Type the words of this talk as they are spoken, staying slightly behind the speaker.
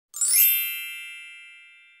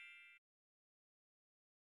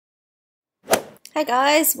Hi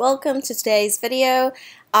guys, welcome to today's video.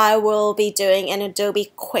 I will be doing an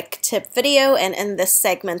Adobe quick tip video, and in this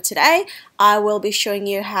segment today I will be showing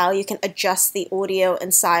you how you can adjust the audio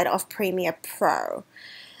inside of Premiere Pro.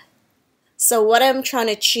 So what I'm trying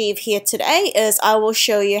to achieve here today is I will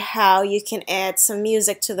show you how you can add some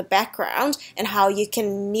music to the background and how you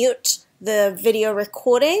can mute the video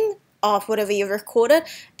recording of whatever you recorded,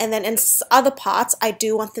 and then in other parts I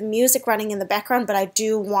do want the music running in the background, but I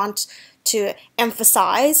do want to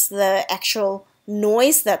emphasize the actual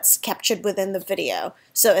noise that's captured within the video.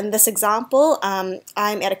 So in this example, I'm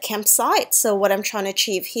at a campsite, so what I'm trying to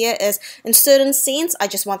achieve here is in certain scenes I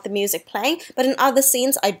just want the music playing, but in other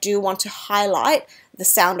scenes I do want to highlight the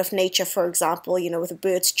sound of nature, for example, you know, with the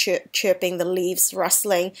birds chirping, the leaves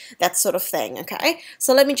rustling, that sort of thing. Okay,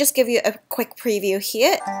 so let me just give you a quick preview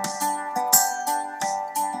here.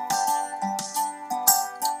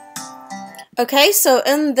 Okay, so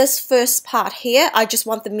in this first part here, I just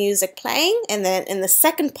want the music playing, and then in the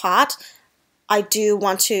second part, I do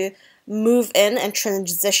want to move in and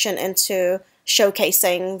transition into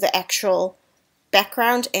showcasing the actual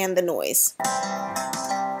background and the noise.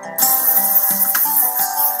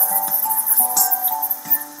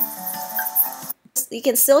 You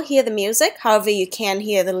can still hear the music, however you can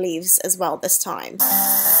hear the leaves as well this time.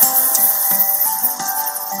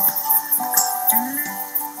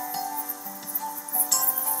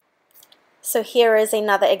 So here is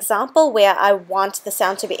another example where I want the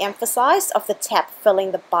sound to be emphasized of the tap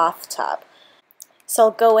filling the bathtub. So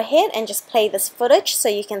I'll go ahead and just play this footage so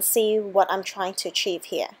you can see what I'm trying to achieve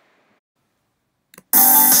here.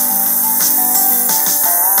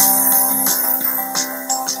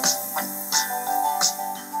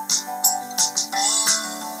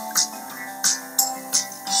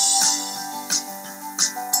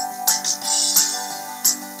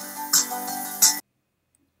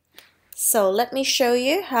 So let me show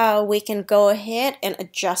you how we can go ahead and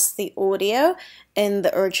adjust the audio in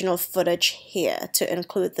the original footage here to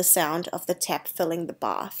include the sound of the tap filling the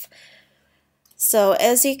bath. So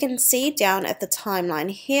as you can see down at the timeline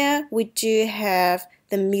here, we do have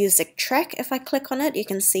the music track. If I click on it, you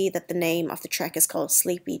can see that the name of the track is called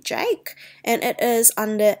Sleepy Jake, and it is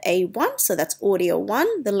under A1, so that's audio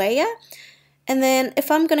 1, the layer. And then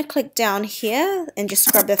if I'm going to click down here and just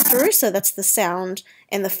scrub it through, so that's the sound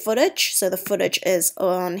and the footage. So the footage is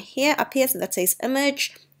on here, up here, so that says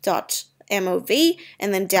image.mov,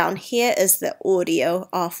 and then down here is the audio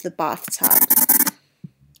of the bathtub.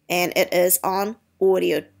 And it is on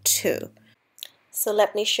audio 2. So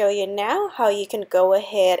let me show you now how you can go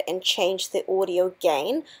ahead and change the audio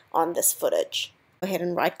gain on this footage. Go ahead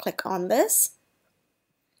and right click on this,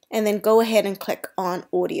 and then go ahead and click on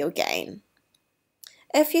audio gain.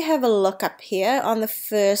 If you have a look up here on the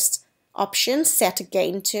first option, set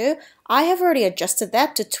gain to, I have already adjusted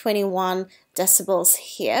that to 21 decibels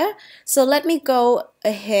here. So let me go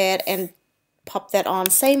ahead and pop that on,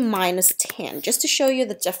 say -10, just to show you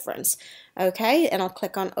the difference. Okay, and I'll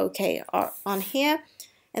click on OK on here,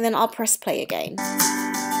 and then I'll press play again.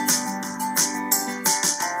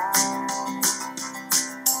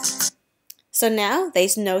 So now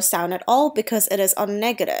there's no sound at all because it is on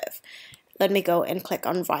negative. Let me go and click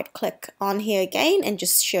on right click on here again and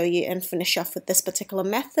just show you and finish off with this particular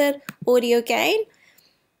method, audio gain.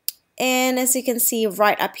 And as you can see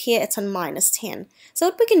right up here, it's on -10. So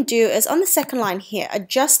what we can do is on the second line here,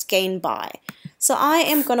 adjust gain by. So I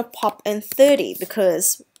am going to pop in 30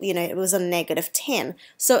 because, you know, it was on -10.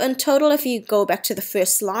 So in total, if you go back to the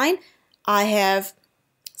first line, I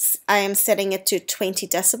am setting it to 20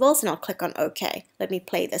 decibels, and I'll click on OK. Let me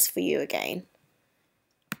play this for you again.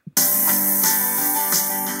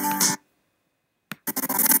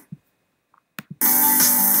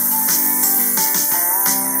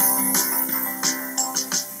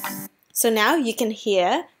 So now you can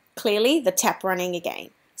hear clearly the tap running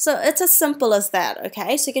again. So it's as simple as that,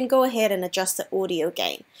 okay? So you can go ahead and adjust the audio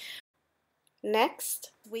gain.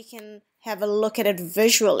 Next, we can have a look at it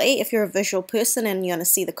visually. If you're a visual person and you want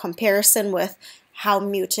to see the comparison with how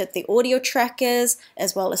muted the audio track is,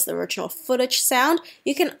 as well as the original footage sound,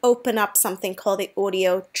 you can open up something called the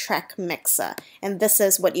audio track mixer. And this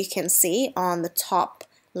is what you can see on the top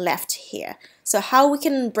left here. So how we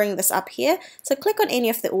can bring this up here, so click on any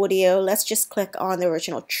of the audio. Let's just click on the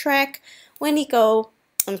original track. When you go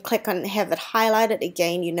and click on have it highlighted,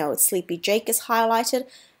 again, you know it's Sleepy Jake is highlighted.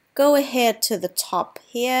 Go ahead to the top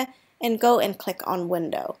here and go and click on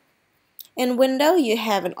window. In window you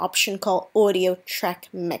have an option called audio track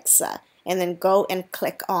mixer, and then go and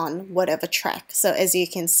click on whatever track. So as you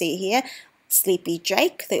can see here, Sleepy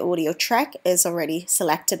Jake, the audio track, is already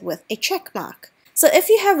selected with a check mark. So if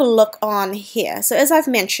you have a look on here, so as I've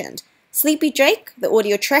mentioned, Sleepy Jake, the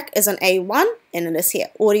audio track is on A1, and it is here,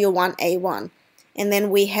 audio 1, A1. And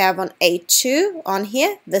then we have on A2 on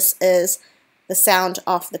here, this is the sound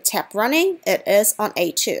of the tap running, it is on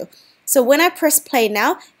A2. So when I press play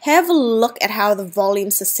now, have a look at how the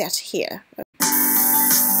volumes are set here.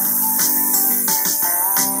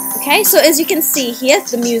 Okay, so as you can see here,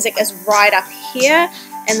 the music is right up here,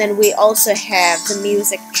 and then we also have the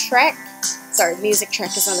music track. Sorry, music track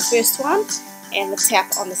is on the first one, and the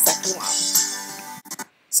tap on the second one.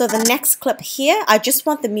 So the next clip here, I just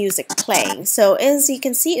want the music playing. So as you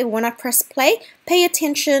can see, when I press play, pay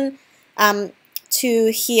attention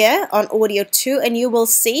to here on audio 2, and you will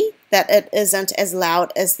see that it isn't as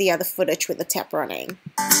loud as the other footage with the tap running.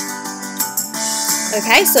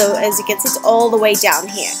 Okay, so as you can see, it's all the way down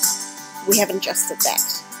here. We haven't adjusted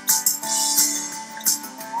that.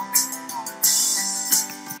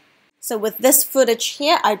 So with this footage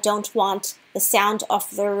here, I don't want the sound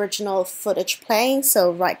of the original footage playing,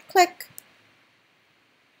 so right click.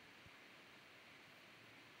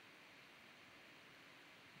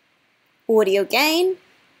 Audio gain,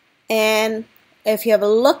 and if you have a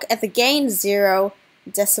look at the gain, 0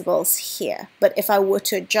 decibels here. But if I were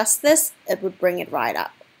to adjust this, it would bring it right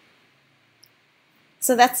up.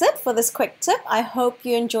 So that's it for this quick tip. I hope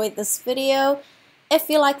you enjoyed this video. If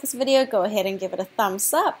you like this video, go ahead and give it a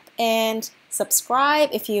thumbs up and subscribe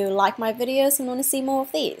if you like my videos and want to see more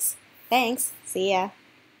of these. Thanks. See ya.